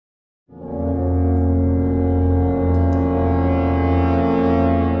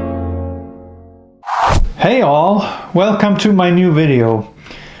Hey all, welcome to my new video.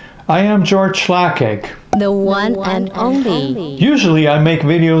 I am Jorg Schlagheck. The one and only. Usually I make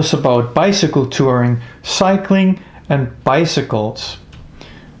videos about bicycle touring, cycling and bicycles.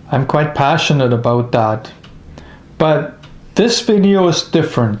 I'm quite passionate about that. But this video is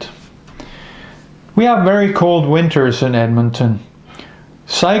different. We have very cold winters in Edmonton.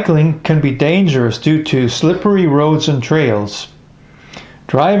 Cycling can be dangerous due to slippery roads and trails.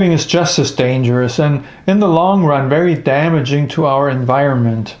 Driving is just as dangerous and in the long run very damaging to our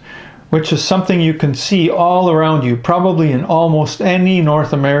environment, which is something you can see all around you, probably in almost any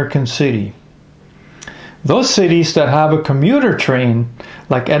North American city. Those cities that have a commuter train,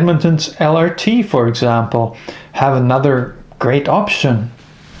 like Edmonton's LRT for example, have another great option.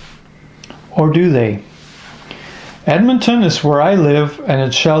 Or do they? Edmonton is where I live and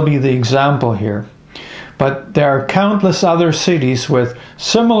it shall be the example here. But there are countless other cities with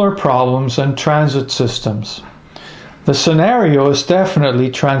similar problems and transit systems. The scenario is definitely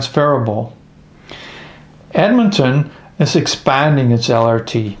transferable. Edmonton is expanding its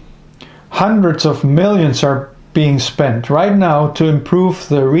LRT. Hundreds of millions are being spent right now to improve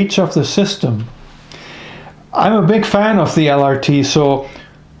the reach of the system. I'm a big fan of the LRT, so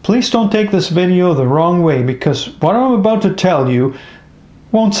please don't take this video the wrong way because what I'm about to tell you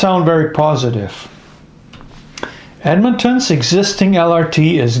won't sound very positive. Edmonton's existing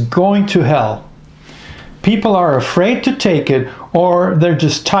LRT is going to hell. People are afraid to take it or they're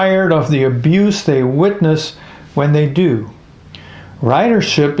just tired of the abuse they witness when they do.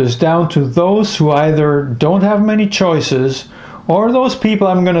 Ridership is down to those who either don't have many choices or those people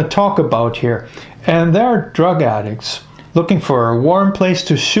I'm going to talk about here. And they're drug addicts looking for a warm place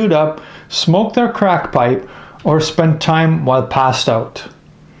to shoot up, smoke their crack pipe, or spend time while passed out.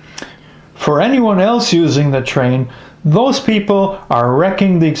 For anyone else using the train, those people are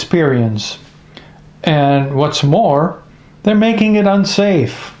wrecking the experience. And what's more, they're making it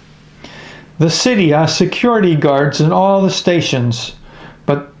unsafe. The city has security guards in all the stations,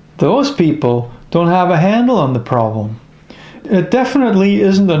 but those people don't have a handle on the problem. It definitely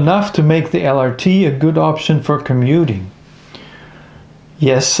isn't enough to make the LRT a good option for commuting.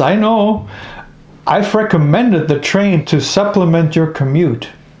 Yes, I know. I've recommended the train to supplement your commute.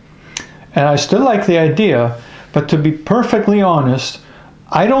 And I still like the idea, but to be perfectly honest,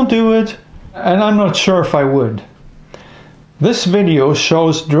 I don't do it, and I'm not sure if I would. This video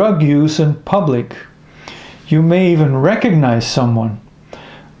shows drug use in public. You may even recognize someone.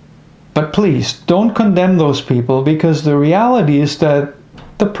 But please, don't condemn those people because the reality is that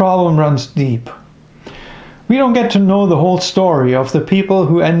the problem runs deep. We don't get to know the whole story of the people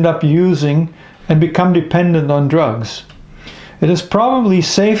who end up using and become dependent on drugs. It is probably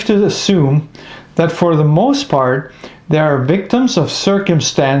safe to assume that for the most part, they are victims of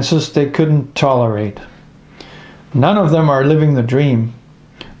circumstances they couldn't tolerate. None of them are living the dream.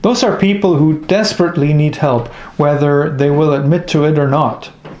 Those are people who desperately need help, whether they will admit to it or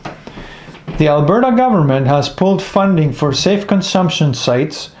not. The Alberta government has pulled funding for safe consumption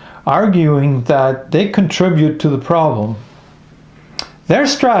sites, arguing that they contribute to the problem. Their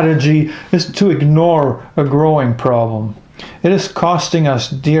strategy is to ignore a growing problem. It is costing us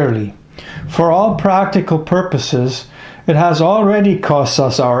dearly. For all practical purposes, it has already cost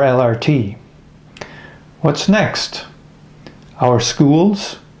us our LRT. What's next? Our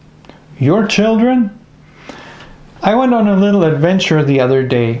schools? Your children? I went on a little adventure the other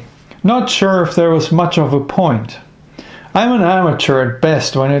day. Not sure if there was much of a point. I'm an amateur at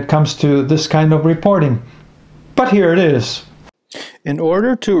best when it comes to this kind of reporting. But here it is. In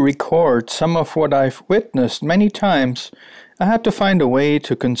order to record some of what I've witnessed many times, I had to find a way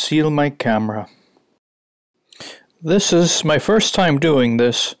to conceal my camera. This is my first time doing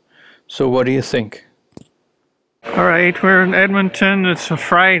this, so what do you think? Alright, we're in Edmonton. It's a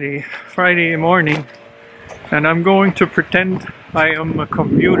Friday morning, and I'm going to pretend I am a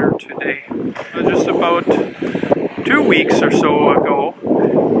commuter today. Just about 2 weeks or so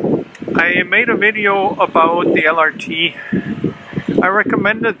ago, I made a video about the LRT. I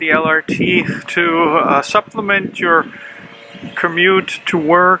recommended the LRT to supplement your commute to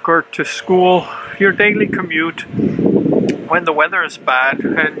work or to school, your daily commute when the weather is bad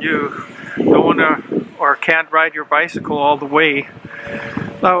and you don't want to or can't ride your bicycle all the way.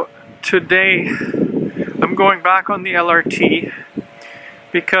 Now today I'm going back on the LRT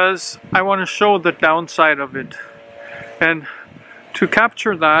because I want to show the downside of it, and to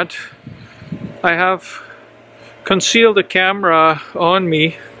capture that I have concealed the camera on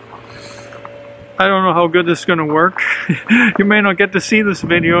me. I don't know how good this is going to work. You may not get to see this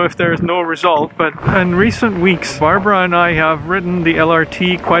video if there is no result, but in recent weeks, Barbara and I have ridden the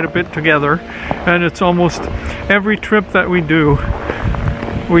LRT quite a bit together, and it's almost every trip that we do,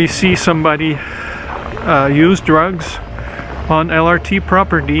 we see somebody use drugs on LRT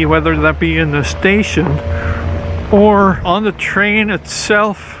property, whether that be in the station or on the train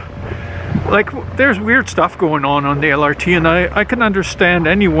itself. Like, there's weird stuff going on the LRT, and I can understand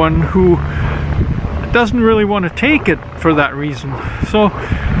anyone who doesn't really want to take it for that reason. So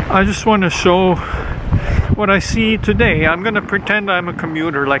I just want to show what I see today. I'm going to pretend I'm a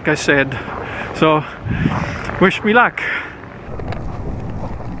commuter, like I said. So wish me luck.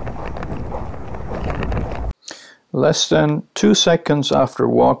 Less than 2 seconds after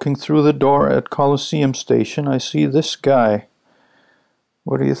walking through the door at Coliseum Station, I see this guy.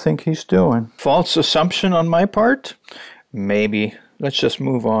 What do you think he's doing? False assumption on my part? Maybe. Let's just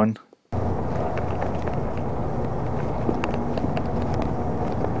move on.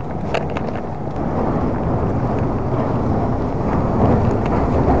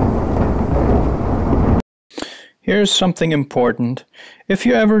 Here's something important. If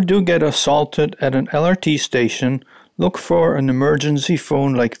you ever do get assaulted at an LRT station, look for an emergency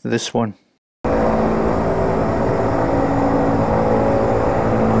phone like this one.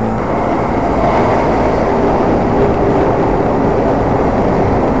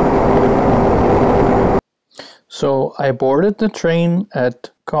 So I boarded the train at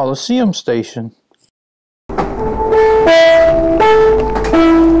Coliseum Station.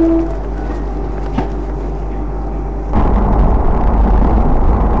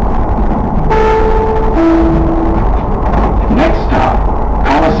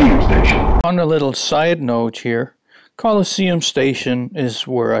 On a little side note here, Coliseum Station is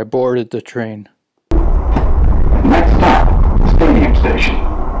where I boarded the train. Next stop, Stadium Station.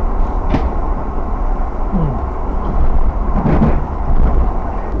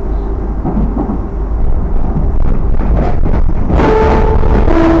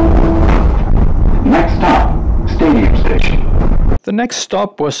 Next stop, Stadium Station. The next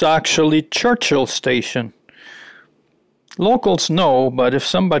stop was actually Churchill Station. Locals know, but if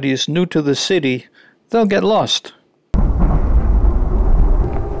somebody is new to the city, they'll get lost.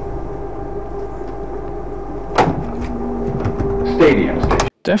 Stadium Station.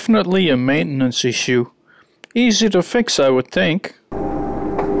 Definitely a maintenance issue. Easy to fix, I would think.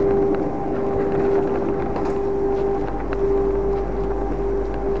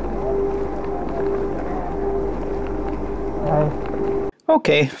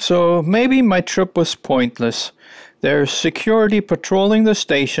 Okay, so maybe my trip was pointless. There's security patrolling the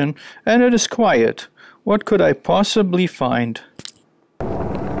station, and it is quiet. What could I possibly find?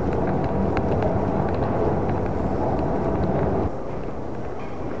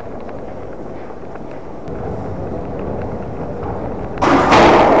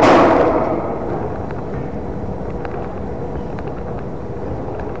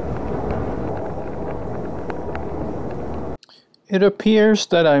 It appears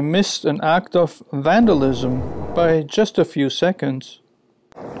that I missed an act of vandalism by just a few seconds.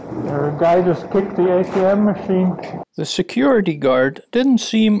 A guy just kicked the ATM machine. The security guard didn't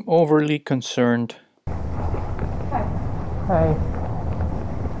seem overly concerned. Hey.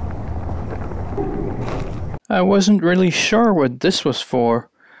 I wasn't really sure what this was for,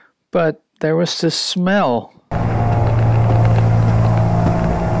 but there was this smell.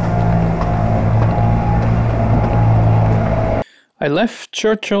 I left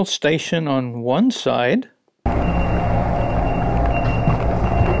Churchill Station on one side.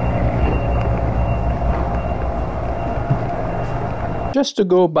 Just to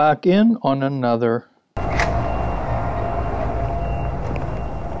go back in on another.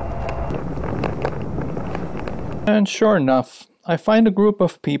 And sure enough, I find a group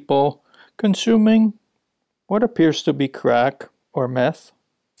of people consuming what appears to be crack or meth.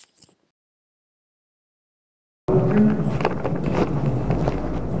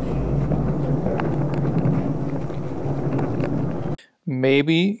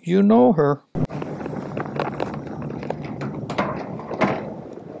 Maybe you know her.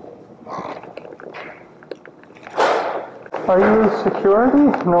 Are you security?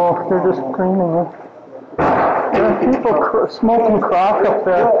 No, you're just cleaning it. There are people smoking crack up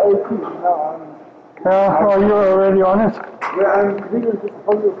there. Yeah, oh, you're already on it?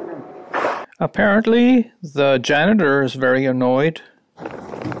 Apparently, the janitor is very annoyed.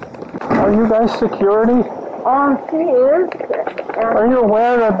 Are you guys security? She is. Are you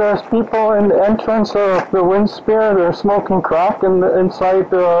aware that there's people in the entrance of the wind spear? They're smoking crack inside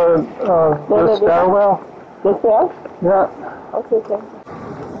the stairwell? This is? Yeah. Okay, thank you.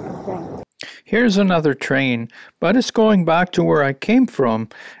 Okay. Here's another train, but it's going back to where I came from,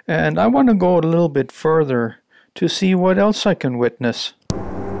 and I want to go a little bit further to see what else I can witness.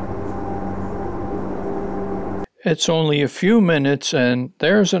 It's only a few minutes and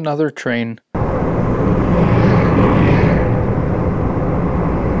there's another train.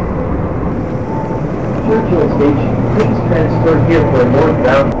 Churchill Station, please transfer here for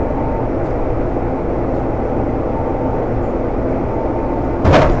northbound.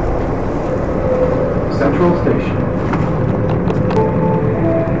 Central Station.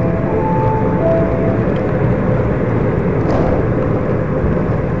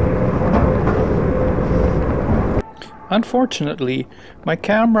 Unfortunately, my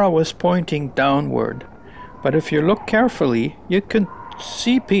camera was pointing downward, but if you look carefully, you can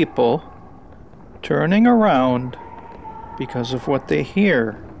see people turning around because of what they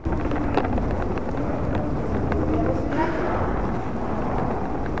hear.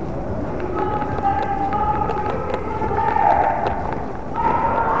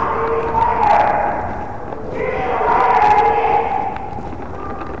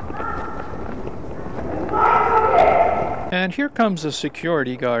 And here comes a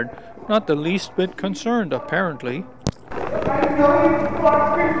security guard, not the least bit concerned apparently. I know you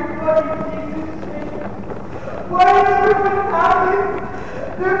fucking why is everyone happy?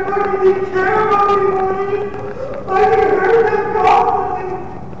 They're fucking taking care of everybody. I can hear them constantly.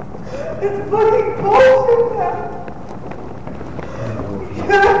 It's fucking bullshit,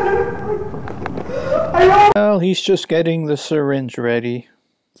 man. Well, he's just getting the syringe ready.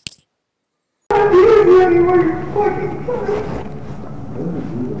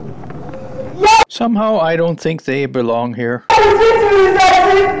 Somehow I don't think they belong here.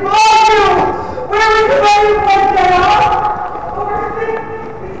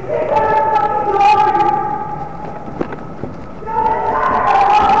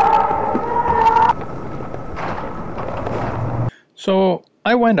 So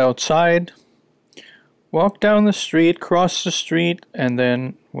I went outside, walked down the street, crossed the street, and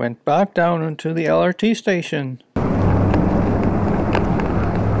then went back down into the LRT station.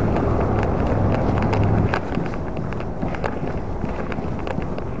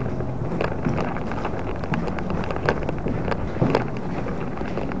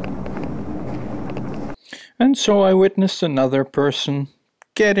 And so I witnessed another person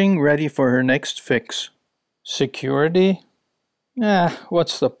getting ready for her next fix. Security?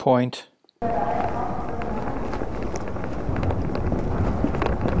 What's the point?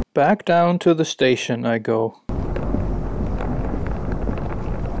 Back down to the station I go.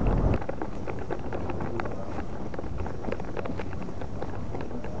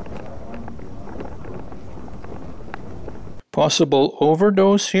 Possible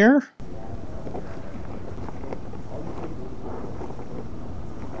overdose here?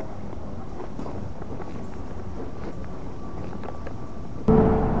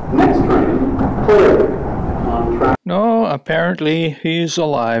 Next train, clear. On track. No, apparently he's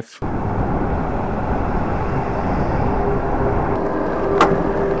alive.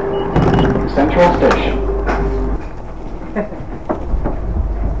 Central Station.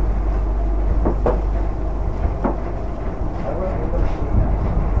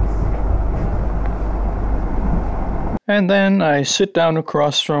 And then I sit down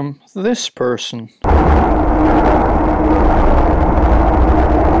across from this person.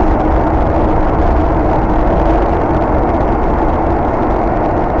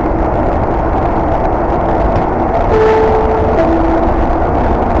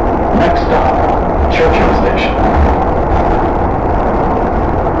 Next stop, Churchill Station.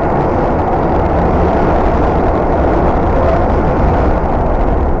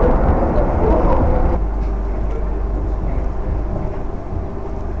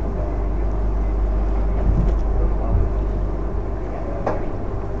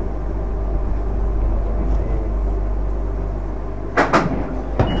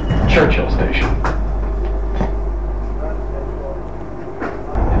 Churchill Station.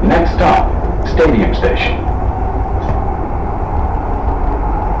 Next stop, Stadium Station.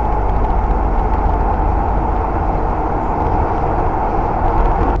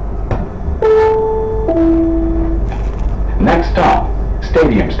 Next stop,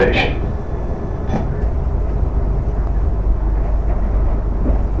 Stadium Station.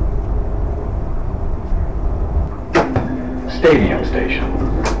 Stadium Station.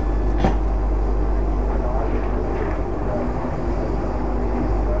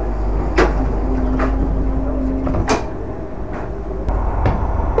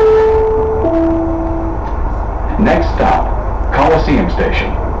 Next stop, Coliseum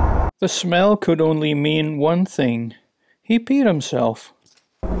Station. The smell could only mean one thing. He peed himself.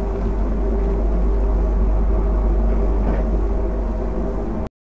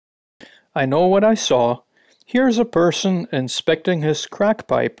 I know what I saw. Here's a person inspecting his crack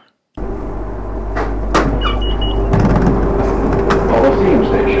pipe. Coliseum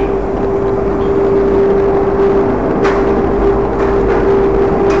Station.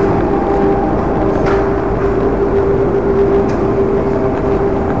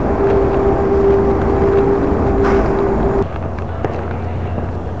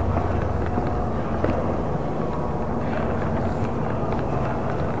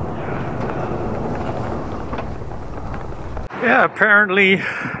 Yeah, apparently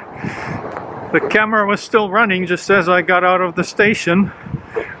the camera was still running just as I got out of the station.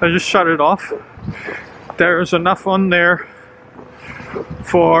 I just shut it off. There's enough on there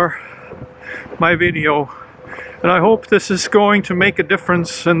for my video. And I hope this is going to make a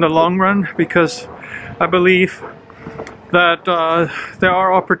difference in the long run, because I believe that there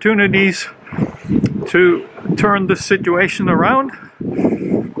are opportunities to turn this situation around.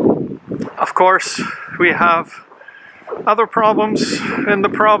 Of course, we have other problems in the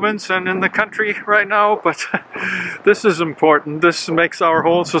province and in the country right now, but this is important. This makes our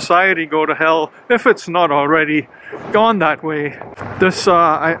whole society go to hell, if it's not already gone that way. This,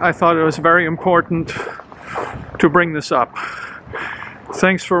 I thought it was very important to bring this up.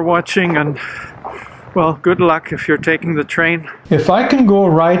 Thanks for watching, and well, good luck if you're taking the train. If I can go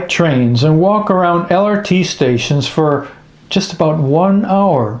ride trains and walk around LRT stations for just about 1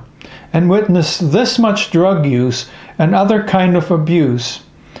 hour and witness this much drug use and other kind of abuse,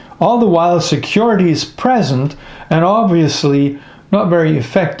 all the while security is present and obviously not very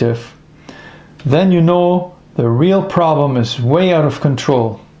effective, then you know the real problem is way out of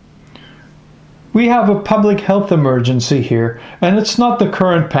control. We have a public health emergency here, and it's not the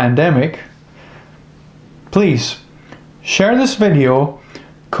current pandemic. Please, share this video,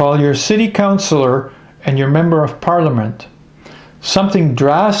 call your city councillor and your member of parliament. Something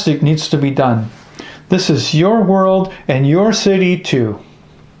drastic needs to be done. This is your world and your city too.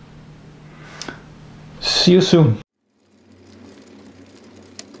 See you soon.